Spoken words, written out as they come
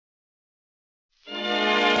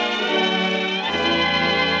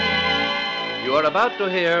You're about to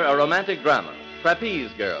hear a romantic drama, Trapeze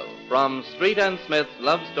Girl, from Street and Smith's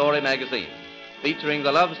Love Story magazine, featuring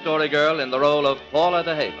the love story girl in the role of Paula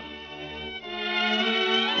DeHaven.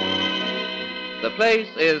 The place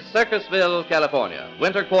is Circusville, California,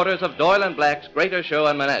 winter quarters of Doyle and Black's Greater Show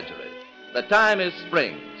and Menagerie. The time is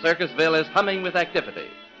spring. Circusville is humming with activity.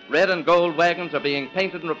 Red and gold wagons are being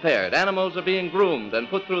painted and repaired. Animals are being groomed and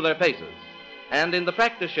put through their paces. And in the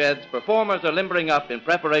practice sheds, performers are limbering up in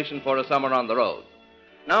preparation for a summer on the road.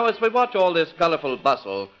 Now, as we watch all this colorful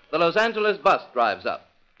bustle, the Los Angeles bus drives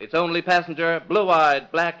up. Its only passenger, blue-eyed,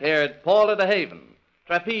 black-haired Paula DeHaven,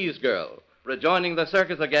 Trapeze Girl, rejoining the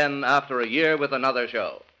circus again after a year with another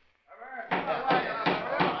show.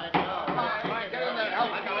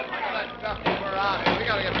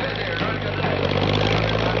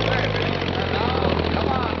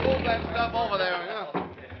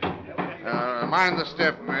 Mind the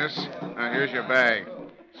step, miss. Here's your bag.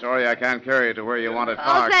 Sorry I can't carry it to where you want it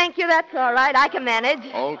parked. Oh, thank you. That's all right. I can manage.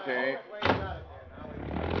 Okay.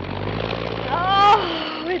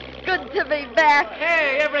 Oh, it's good to be back.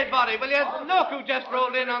 Hey, everybody, will you look who just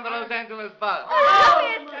rolled in on the Los Angeles bus? Oh,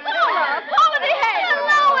 it's Paula. Paula DeHaven.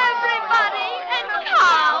 Hello, everybody. And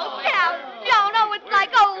Carl, Cal, Joan. Oh, it's like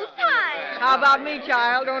old times. How about me,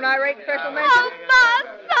 child? Don't I rate special mention? Oh, Ma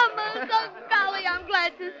Summers. Oh, golly, I'm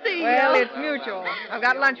glad to see Well, you. it's mutual. I've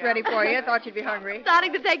got lunch ready for you. Thought you'd be hungry.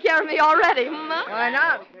 Starting to take care of me already, huh? Why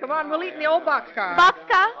not? Come on, we'll eat in the old boxcar.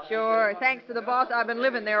 Boxcar? Sure. Thanks to the boss, I've been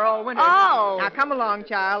living there all winter. Oh. Now, come along,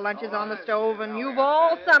 child. Lunch is on the stove, and you've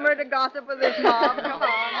all summer to gossip with this mob. Come on.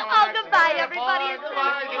 Oh, goodbye, everybody. It's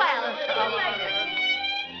swell.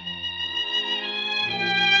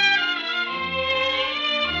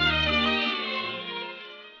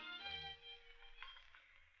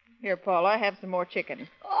 Here, Paula, have some more chicken.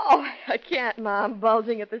 Oh, I can't, Ma. I'm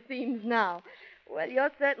bulging at the seams now. Well,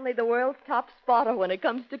 you're certainly the world's top spotter when it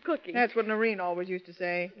comes to cooking. That's what Noreen always used to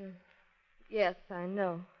say. Yes, I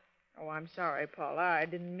know. Oh, I'm sorry, Paula. I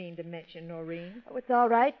didn't mean to mention Noreen. Oh, it's all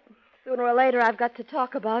right. Sooner or later, I've got to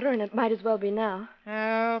talk about her, and it might as well be now.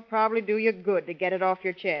 Well, probably do you good to get it off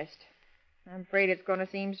your chest. I'm afraid it's going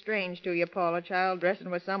to seem strange to you, Paula, child,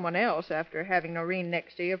 dressing with someone else after having Noreen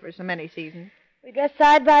next to you for so many seasons. We dressed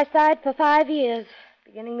side by side for 5 years.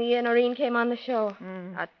 Beginning the year Noreen came on the show.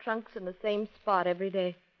 Our trunks in the same spot every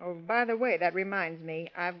day. Oh, by the way, that reminds me.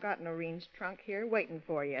 I've got Noreen's trunk here waiting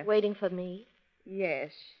for you. Waiting for me? Yes.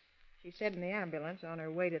 She said in the ambulance on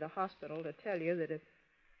her way to the hospital to tell you that if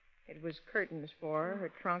it was curtains for her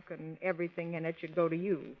trunk and everything in it should go to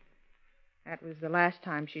you. That was the last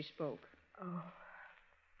time she spoke. Oh.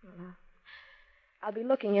 Well, I'll be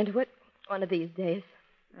looking into it one of these days.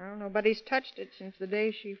 Well, nobody's touched it since the day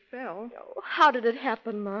she fell. Oh, how did it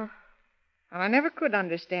happen, Ma? Well, I never could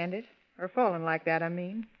understand it. Her falling like that, I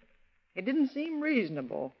mean. It didn't seem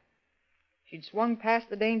reasonable. She'd swung past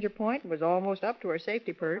the danger point and was almost up to her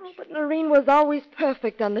safety perch. Oh, but Noreen was always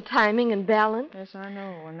perfect on the timing and balance. Yes, I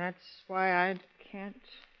know, and that's why I can't...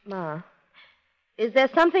 Ma, is there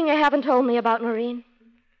something you haven't told me about Noreen?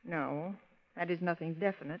 No, that is nothing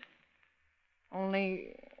definite.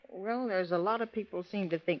 Only... Well, there's a lot of people seem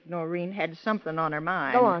to think Noreen had something on her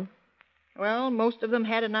mind. Go on. Well, most of them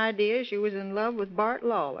had an idea she was in love with Bart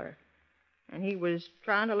Lawler. And he was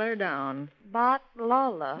trying to let her down. Bart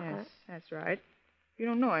Lawler? Yes, that's right. You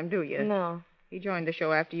don't know him, do you? No. He joined the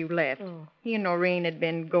show after you left. Oh. He and Noreen had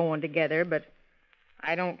been going together, but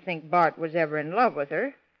I don't think Bart was ever in love with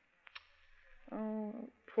her. Oh,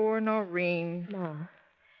 poor Noreen. Ma,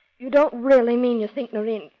 you don't really mean you think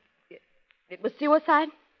Noreen... It was suicide?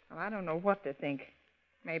 Well, I don't know what to think.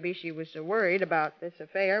 Maybe she was so worried about this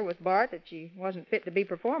affair with Bart that she wasn't fit to be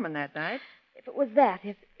performing that night. If it was that,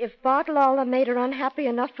 if Bart Lawler made her unhappy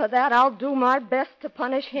enough for that, I'll do my best to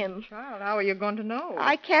punish him. Child, how are you going to know?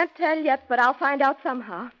 I can't tell yet, but I'll find out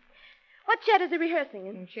somehow. What shed is he rehearsing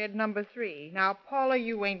in? In shed number 3. Now, Paula,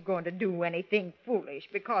 you ain't going to do anything foolish,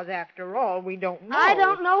 because after all, we don't know. I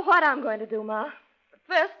don't know what I'm going to do, Ma. But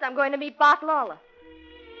first, I'm going to meet Bart Lawler.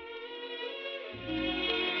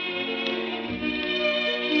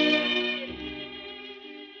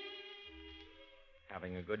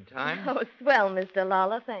 Having a good time? Oh, swell, Mr.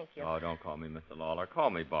 Lawler, thank you. Oh, don't call me Mr. Lawler. Call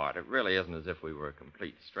me Bart. It really isn't as if we were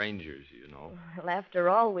complete strangers, you know. Well, after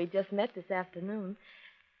all, we just met this afternoon.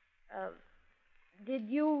 Did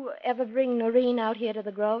you ever bring Noreen out here to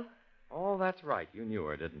the Grove? Oh, that's right. You knew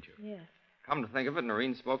her, didn't you? Yes. Come to think of it,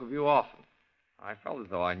 Noreen spoke of you often. I felt as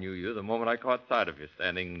though I knew you the moment I caught sight of you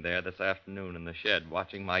standing there this afternoon in the shed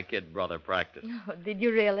watching my kid brother practice. Oh, did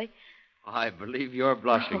you really? I believe you're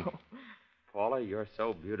blushing. Oh. Paula, you're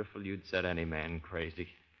so beautiful you'd set any man crazy.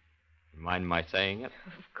 You mind my saying it?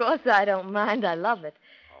 Of course I don't mind. I love it.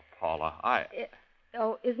 Oh, Paula,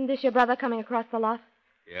 Isn't this your brother coming across the lot?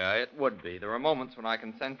 Yeah, it would be. There are moments when I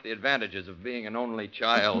can sense the advantages of being an only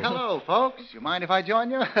child. Hello, folks. You mind if I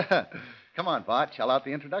join you? Come on, Bart. Shell out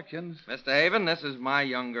the introductions. Mr. Haven, this is my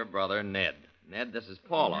younger brother, Ned. Ned, this is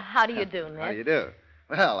Paula. How do you do, Ned? How do you do?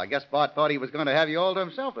 Well, I guess Bart thought he was going to have you all to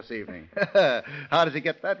himself this evening. How does he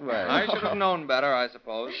get that way? I should have known better, I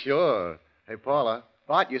suppose. Sure. Hey, Paula,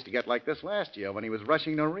 Bart used to get like this last year when he was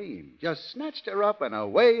rushing Noreen. Just snatched her up and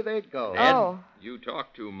away they'd go. Ned, Oh. you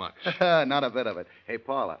talk too much. Not a bit of it. Hey,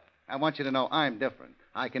 Paula, I want you to know I'm different.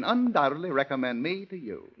 I can undoubtedly recommend me to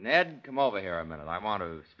you. Ned, come over here a minute. I want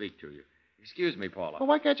to speak to you. Excuse me, Paula. Well,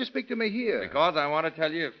 why can't you speak to me here? Because I want to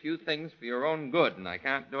tell you a few things for your own good, and I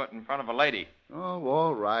can't do it in front of a lady. Oh,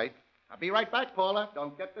 all right. I'll be right back, Paula.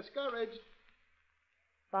 Don't get discouraged.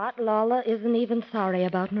 Bart Lawler isn't even sorry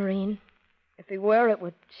about Noreen. If he were, it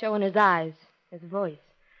would show in his eyes, his voice.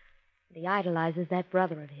 He idolizes that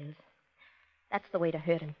brother of his. That's the way to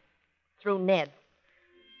hurt him. Through Ned.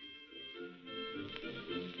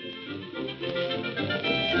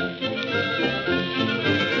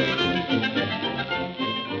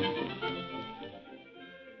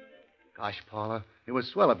 Gosh, Paula, it was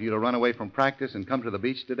swell of you to run away from practice and come to the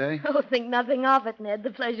beach today. Oh, think nothing of it, Ned.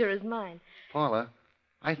 The pleasure is mine. Paula,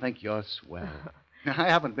 I think you're swell. I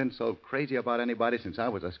haven't been so crazy about anybody since I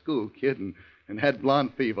was a school kid and had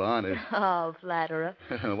blonde fever, honest. Oh, flatterer.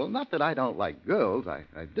 Well, not that I don't like girls. I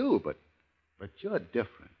do, but you're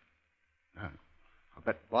different. I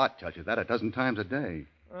bet Bart tells you that a dozen times a day.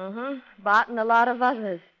 Mm-hmm. Bart and a lot of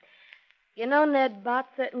others. You know, Ned, Bart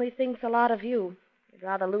certainly thinks a lot of you. He'd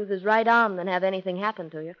rather lose his right arm than have anything happen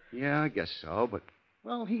to you. Yeah, I guess so, but,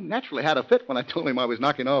 well, he naturally had a fit when I told him I was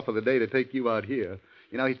knocking off for the day to take you out here.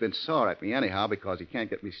 You know, he's been sore at me anyhow because he can't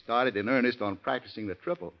get me started in earnest on practicing the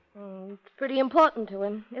triple. It's pretty important to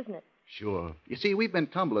him, isn't it? Sure. You see, we've been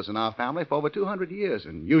tumblers in our family for over 200 years,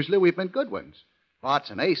 and usually we've been good ones. Bart's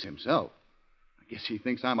an ace himself. I guess he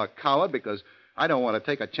thinks I'm a coward because I don't want to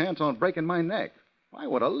take a chance on breaking my neck. I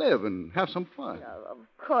want to live and have some fun. Oh,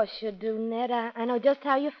 of course you do, Ned. I know just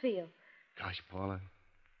how you feel. Gosh, Paula,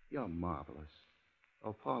 you're marvelous.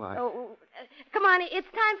 Oh, Paula, Come on, it's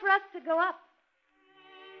time for us to go up.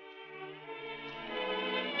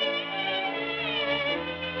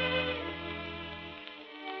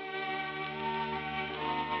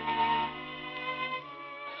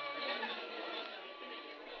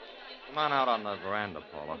 Come on out on the veranda,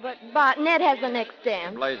 Paula. But, Bart, Ned has the next The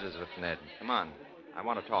stand. Blazers with Ned. Come on. I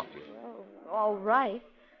want to talk to you. Oh, all right.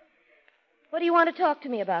 What do you want to talk to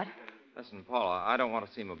me about? Listen, Paula, I don't want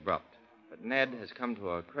to seem abrupt, but Ned has come to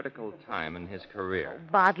a critical time in his career.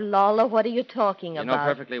 Bart Lawler, what are you talking You about?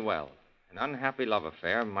 know perfectly well. An unhappy love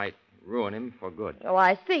affair might ruin him for good. Oh,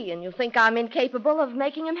 I see, and you think I'm incapable of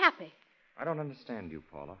making him happy. I don't understand you,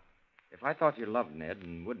 Paula. If I thought you loved Ned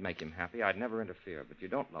and would make him happy, I'd never interfere, but you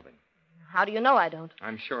don't love him. How do you know I don't?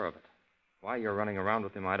 I'm sure of it. Why you're running around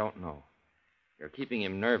with him, I don't know. You're keeping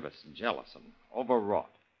him nervous, jealous, and overwrought.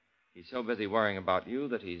 He's so busy worrying about you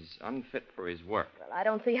that he's unfit for his work. Well, I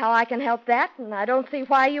don't see how I can help that, and I don't see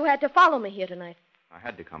why you had to follow me here tonight. I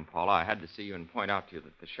had to come, Paula. I had to see you and point out to you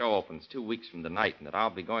that the show opens 2 weeks from tonight and that I'll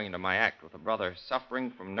be going into my act with a brother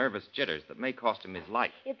suffering from nervous jitters that may cost him his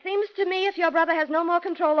life. It seems to me if your brother has no more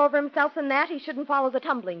control over himself than that, he shouldn't follow the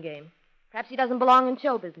tumbling game. Perhaps he doesn't belong in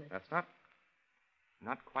show business. That's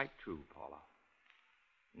not quite true, Paula.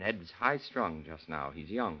 Ned's high-strung just now. He's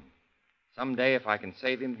young. Someday, if I can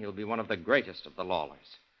save him, he'll be one of the greatest of the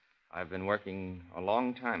Lawlers. I've been working a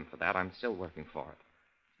long time for that. I'm still working for it.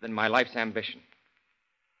 It's been my life's ambition.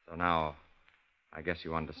 So now, I guess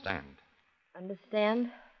you understand. Understand?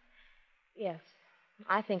 Yes,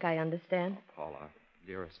 I think I understand. Paula,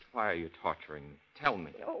 dearest, why are you torturing me? Tell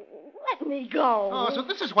me. Oh, let me go. Oh, so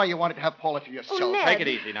this is why you wanted to have Paula to yourself. Oh, Ned. Take it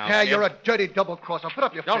easy now. Yeah, kid. you're a dirty double-crosser. Put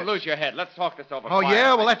up your Don't fist. lose your head. Let's talk this over Oh, quietly.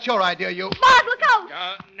 yeah? Well, that's your idea, you... Bart, look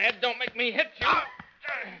out! Ned, don't make me hit you.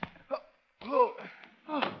 Oh,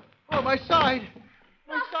 my side.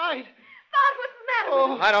 My side. Bart, what's the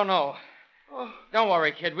matter with you? I don't know. Don't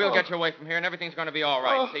worry, kid. We'll get you away from here, and everything's going to be all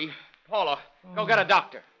right, see? Paula, go get a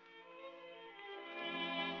doctor.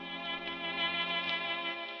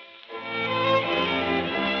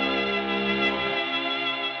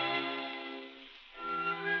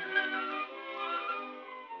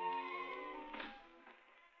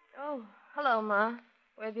 Oh, hello, Ma.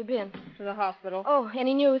 Where have you been? To the hospital. Oh,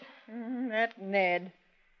 any news? That Ned.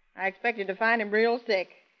 I expected to find him real sick.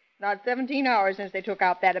 About 17 hours since they took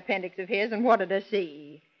out that appendix of his, and what did I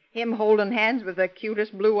see? Him holding hands with the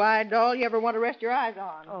cutest blue-eyed doll you ever want to rest your eyes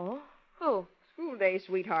on. Oh, who? school day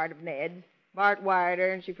sweetheart of Ned's. Bart wired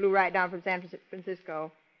her, and she flew right down from San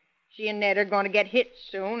Francisco. She and Ned are going to get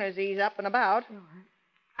hitched soon as he's up and about. Oh,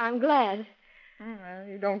 I'm glad. Well,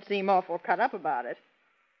 you don't seem awful cut up about it.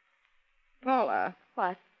 Paula.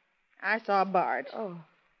 What? I saw Bart. Oh.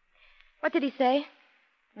 What did he say?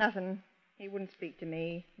 Nothing. He wouldn't speak to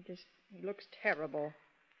me. He looks terrible.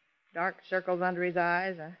 Dark circles under his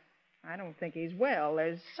eyes. I don't think he's well.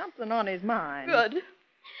 There's something on his mind. Good.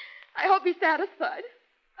 I hope he's satisfied.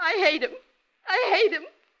 I hate him.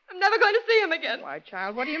 I'm never going to see him again. Why,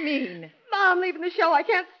 child, what do you mean? Ma, I'm leaving the show. I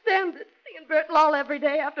can't stand it. Seeing Bert Lowell every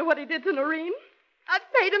day after what he did to Noreen. I've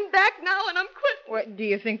paid him back now, and I'm quitting. What, do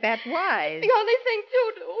you think that's wise? The only thing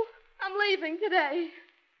to do. I'm leaving today.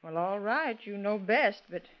 Well, all right. You know best,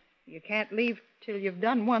 but you can't leave till you've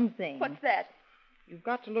done one thing. What's that? You've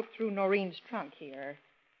got to look through Noreen's trunk here.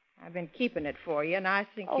 I've been keeping it for you, and I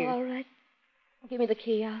think you... all right. Give me the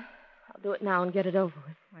key. I'll do it now and get it over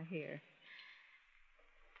with. Right here.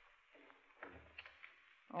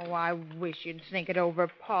 Oh, I wish you'd think it over,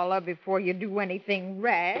 Paula, before you do anything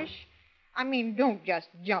rash. I mean, don't just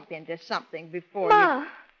jump into something before Ma. you...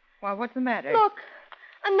 Why, what's the matter? Look,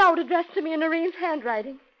 a note addressed to me in Noreen's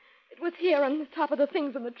handwriting. It was here on the top of the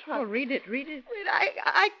things in the Oh, trunk. read it. Wait,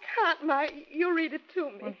 I can't, Ma. You read it to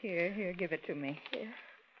me. Well, here, give it to me. Here.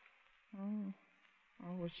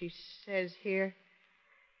 Well, she says here,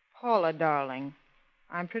 Paula, darling,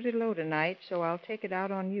 I'm pretty low tonight, so I'll take it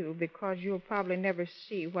out on you because you'll probably never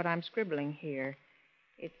see what I'm scribbling here.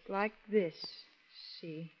 It's like this.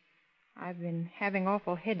 See, I've been having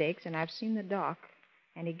awful headaches, and I've seen the doc,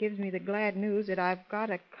 and he gives me the glad news that I've got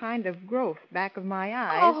a kind of growth back of my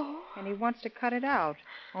eyes, and he wants to cut it out,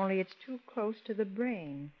 only it's too close to the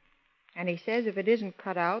brain. And he says if it isn't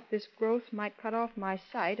cut out, this growth might cut off my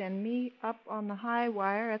sight and me up on the high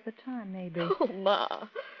wire at the time, maybe. Oh, Ma.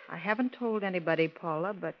 I haven't told anybody,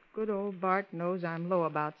 Paula, but good old Bart knows I'm low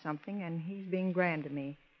about something, and he's being grand to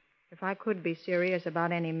me. If I could be serious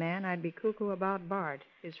about any man, I'd be cuckoo about Bart.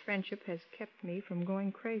 His friendship has kept me from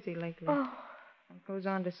going crazy lately. Oh. It goes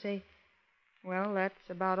on to say, well, that's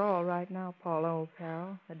about all right now, Paula, old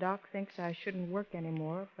pal. The doc thinks I shouldn't work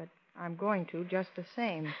anymore, but I'm going to just the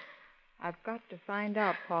same. I've got to find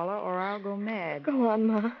out, Paula, or I'll go mad. Go on,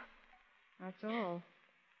 Ma. That's all.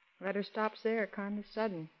 Letter stops there, kind of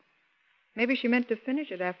sudden. Maybe she meant to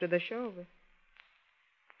finish it after the show,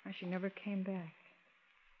 but she never came back.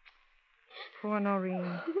 Poor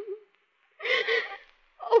Noreen.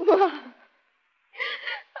 Oh, Ma.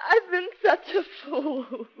 I've been such a fool.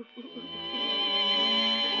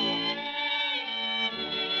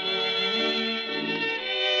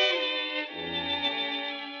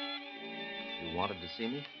 You wanted to see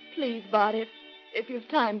me? Please, Bart, if you've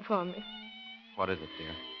time for me. What is it,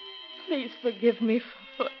 dear? Please forgive me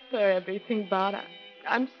for everything, Bart.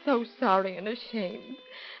 I'm so sorry and ashamed.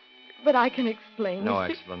 But I can explain. No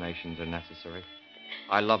explanations are necessary.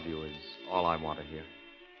 I love you is all I want to hear.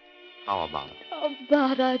 How about it? Oh,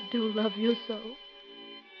 Bart, I do love you so.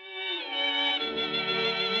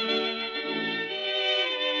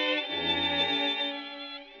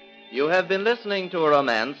 You have been listening to a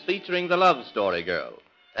romance featuring the Love Story Girl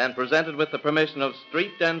and presented with the permission of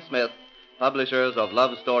Street and Smith, publishers of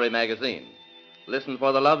Love Story magazine. Listen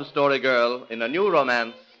for the Love Story Girl in a new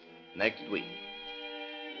romance next week.